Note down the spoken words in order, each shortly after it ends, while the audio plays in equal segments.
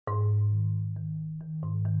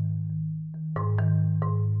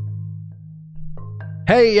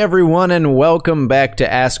Hey everyone, and welcome back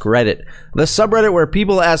to Ask Reddit, the subreddit where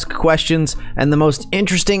people ask questions and the most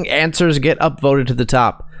interesting answers get upvoted to the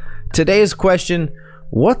top. Today's question: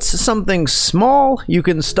 what's something small you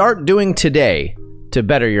can start doing today to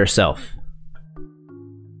better yourself?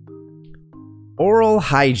 Oral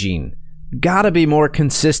hygiene. Gotta be more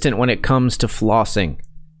consistent when it comes to flossing.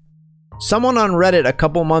 Someone on Reddit a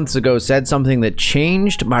couple months ago said something that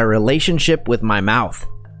changed my relationship with my mouth.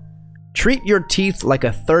 Treat your teeth like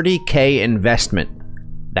a $30,000 investment.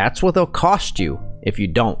 That's what they'll cost you if you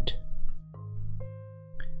don't.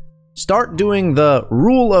 Start doing the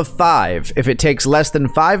rule of 5 if it takes less than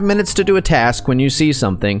 5 minutes to do a task when you see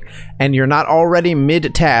something and you're not already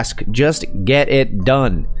mid-task. Just get it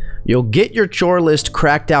done. You'll get your chore list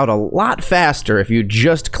cracked out a lot faster if you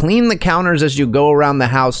just clean the counters as you go around the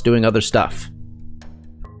house doing other stuff.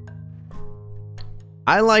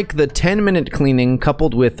 I like the 10-minute cleaning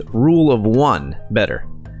coupled with rule of 1 better.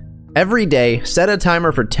 Every day, set a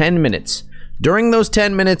timer for 10 minutes. During those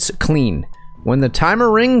 10 minutes, clean. When the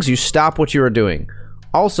timer rings, you stop what you are doing.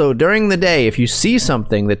 Also, during the day, if you see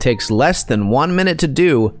something that takes less than 1 minute to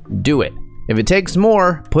do, do it. If it takes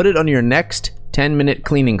more, put it on your next 10-minute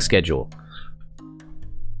cleaning schedule.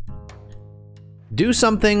 Do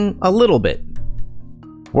something a little bit.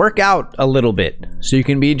 Work out a little bit so you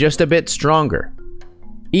can be just a bit stronger.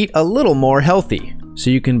 Eat a little more healthy so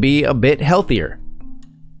you can be a bit healthier.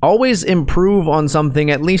 Always improve on something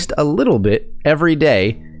at least a little bit every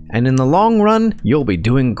day, and in the long run, you'll be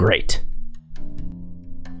doing great.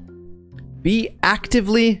 Be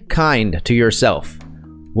actively kind to yourself.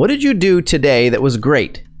 What did you do today that was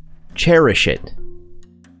great? Cherish it.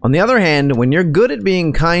 On the other hand, when you're good at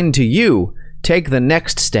being kind to you, take the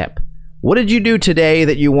next step. What did you do today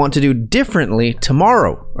that you want to do differently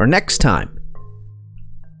tomorrow or next time?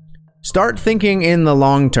 Start thinking in the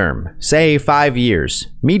long term, say 5 years,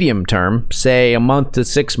 medium term, say a month to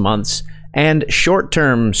 6 months, and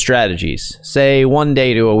short-term strategies, say 1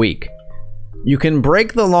 day to a week. You can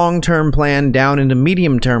break the long-term plan down into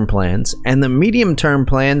medium-term plans and the medium-term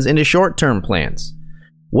plans into short-term plans.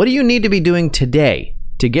 What do you need to be doing today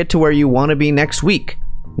to get to where you want to be next week,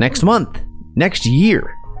 next month, next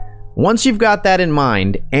year? Once you've got that in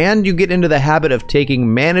mind and you get into the habit of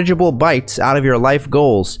taking manageable bites out of your life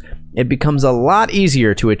goals, it becomes a lot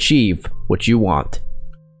easier to achieve what you want.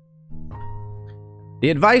 The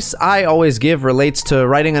advice I always give relates to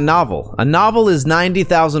writing a novel. A novel is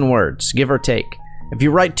 90,000 words, give or take. If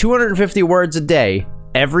you write 250 words a day,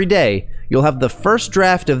 every day, you'll have the first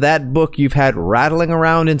draft of that book you've had rattling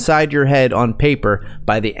around inside your head on paper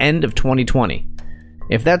by the end of 2020.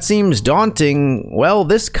 If that seems daunting, well,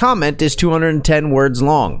 this comment is 210 words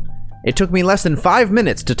long. It took me less than 5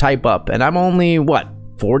 minutes to type up, and I'm only,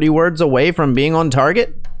 40 words away from being on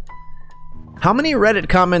target? How many Reddit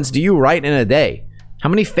comments do you write in a day? How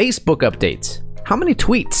many Facebook updates? How many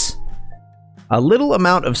tweets? A little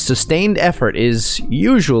amount of sustained effort is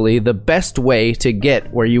usually the best way to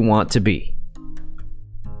get where you want to be.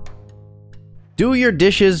 Do your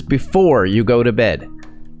dishes before you go to bed.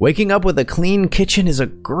 Waking up with a clean kitchen is a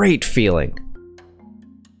great feeling.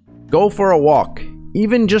 Go for a walk,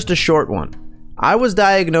 even just a short one. I was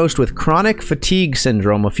diagnosed with chronic fatigue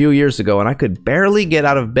syndrome a few years ago and I could barely get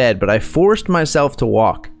out of bed, but I forced myself to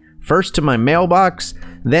walk. First to my mailbox,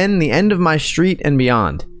 then the end of my street and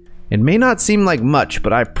beyond. It may not seem like much,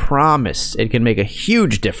 but I promise it can make a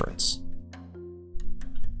huge difference.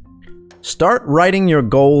 Start writing your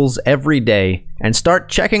goals every day and start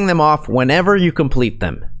checking them off whenever you complete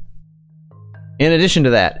them. In addition to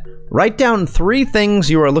that, write down 3 things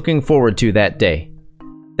you are looking forward to that day.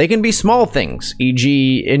 They can be small things,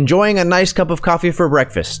 e.g., enjoying a nice cup of coffee for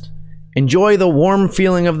breakfast. Enjoy the warm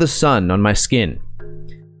feeling of the sun on my skin.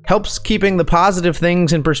 Helps keeping the positive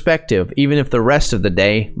things in perspective, even if the rest of the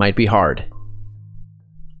day might be hard.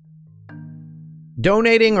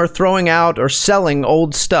 Donating or throwing out or selling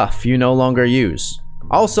old stuff you no longer use.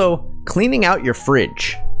 Also, cleaning out your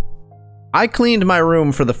fridge. I cleaned my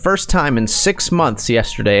room for the first time in 6 months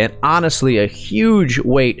yesterday, and honestly, a huge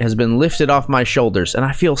weight has been lifted off my shoulders, and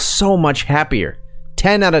I feel so much happier.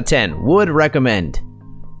 10 out of 10, would recommend.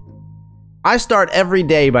 I start every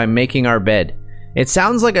day by making our bed. It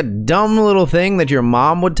sounds like a dumb little thing that your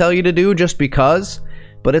mom would tell you to do just because,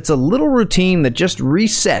 but it's a little routine that just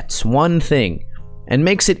resets one thing and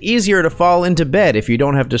makes it easier to fall into bed if you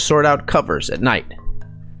don't have to sort out covers at night.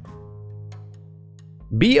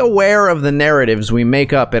 Be aware of the narratives we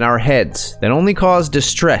make up in our heads that only cause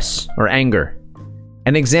distress or anger.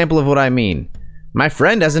 An example of what I mean: my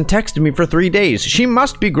friend hasn't texted me for 3 days. She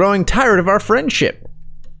must be growing tired of our friendship.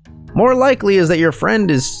 More likely is that your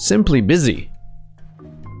friend is simply busy.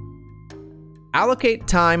 Allocate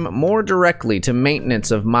time more directly to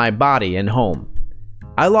maintenance of my body and home.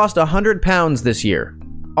 I lost 100 pounds this year,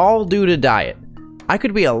 all due to diet. I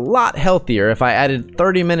could be a lot healthier if I added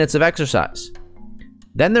 30 minutes of exercise.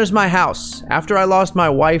 Then there's my house. After I lost my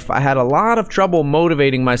wife, I had a lot of trouble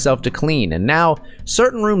motivating myself to clean, and now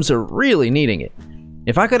certain rooms are really needing it.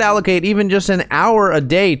 If I could allocate even just an hour a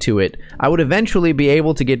day to it, I would eventually be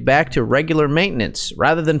able to get back to regular maintenance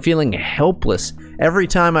rather than feeling helpless every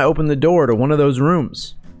time I open the door to one of those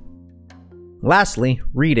rooms. Lastly,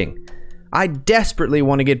 reading. I desperately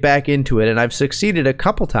want to get back into it, and I've succeeded a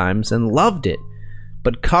couple times and loved it.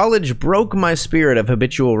 But college broke my spirit of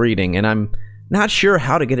habitual reading, and I'm not sure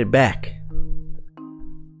how to get it back.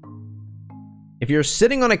 If you're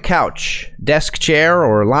sitting on a couch, desk chair,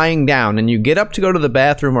 or lying down and you get up to go to the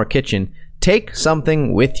bathroom or kitchen, take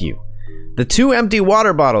something with you. The 2 empty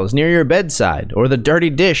water bottles near your bedside or the dirty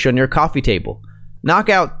dish on your coffee table. Knock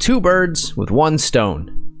out 2 birds with 1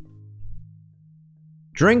 stone.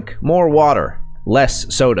 Drink more water,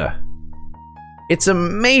 less soda. It's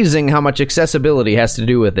amazing how much accessibility has to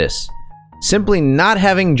do with this. Simply not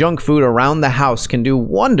having junk food around the house can do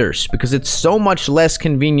wonders because it's so much less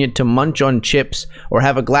convenient to munch on chips or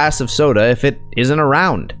have a glass of soda if it isn't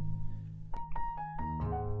around.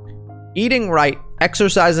 Eating right,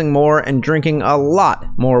 exercising more, and drinking a lot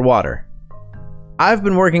more water. I've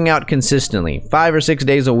been working out consistently, 5 or 6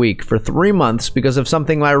 days a week, for 3 months because of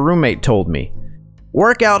something my roommate told me.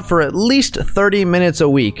 Work out for at least 30 minutes a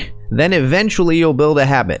week, then eventually you'll build a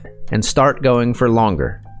habit and start going for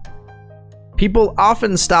longer. People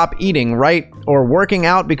often stop eating right or working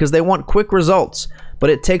out because they want quick results, but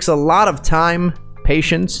it takes a lot of time,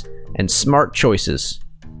 patience, and smart choices.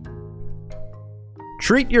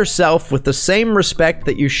 Treat yourself with the same respect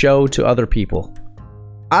that you show to other people.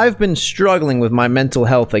 I've been struggling with my mental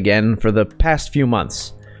health again for the past few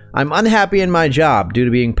months. I'm unhappy in my job due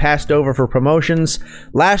to being passed over for promotions.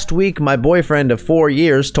 Last week, my boyfriend of 4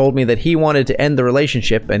 years told me that he wanted to end the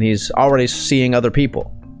relationship and he's already seeing other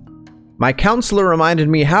people. My counselor reminded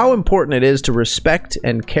me how important it is to respect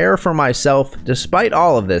and care for myself despite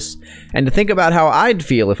all of this, and to think about how I'd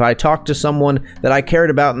feel if I talked to someone that I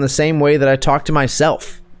cared about in the same way that I talk to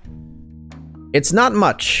myself. It's not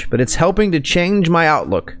much, but it's helping to change my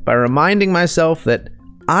outlook by reminding myself that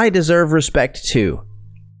I deserve respect too.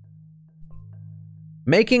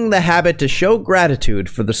 Making the habit to show gratitude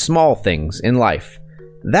for the small things in life.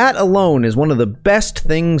 That alone is one of the best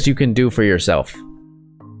things you can do for yourself.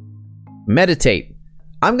 Meditate.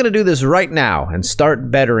 I'm going to do this right now and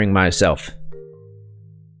start bettering myself.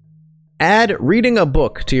 Add reading a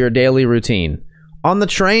book to your daily routine, on the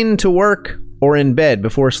train to work or in bed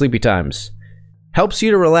before sleepy times. Helps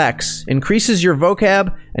you to relax, increases your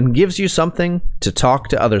vocab, and gives you something to talk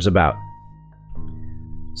to others about.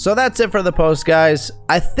 So that's it for the post, guys.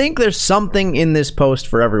 I think there's something in this post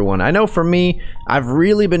for everyone. I know for me, I've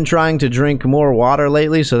really been trying to drink more water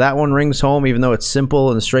lately, so that one rings home even though it's simple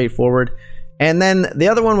and straightforward. And then the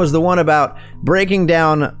other one was the one about breaking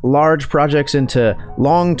down large projects into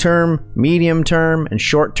long-term, medium-term, and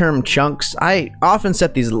short-term chunks. I often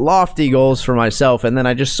set these lofty goals for myself, and then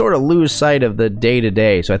I just sort of lose sight of the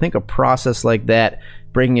day-to-day. So I think a process like that,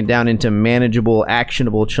 breaking it down into manageable,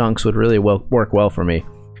 actionable chunks would really work well for me.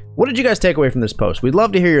 What did you guys take away from this post? We'd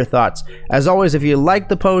love to hear your thoughts. As always, if you liked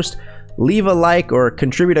the post, leave a like or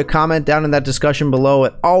contribute a comment down in that discussion below.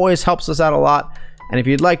 It always helps us out a lot. And if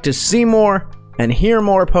you'd like to see more and hear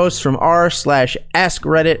more posts from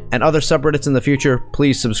r/AskReddit and other subreddits in the future,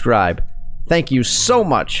 please subscribe. Thank you so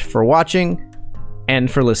much for watching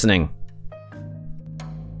and for listening.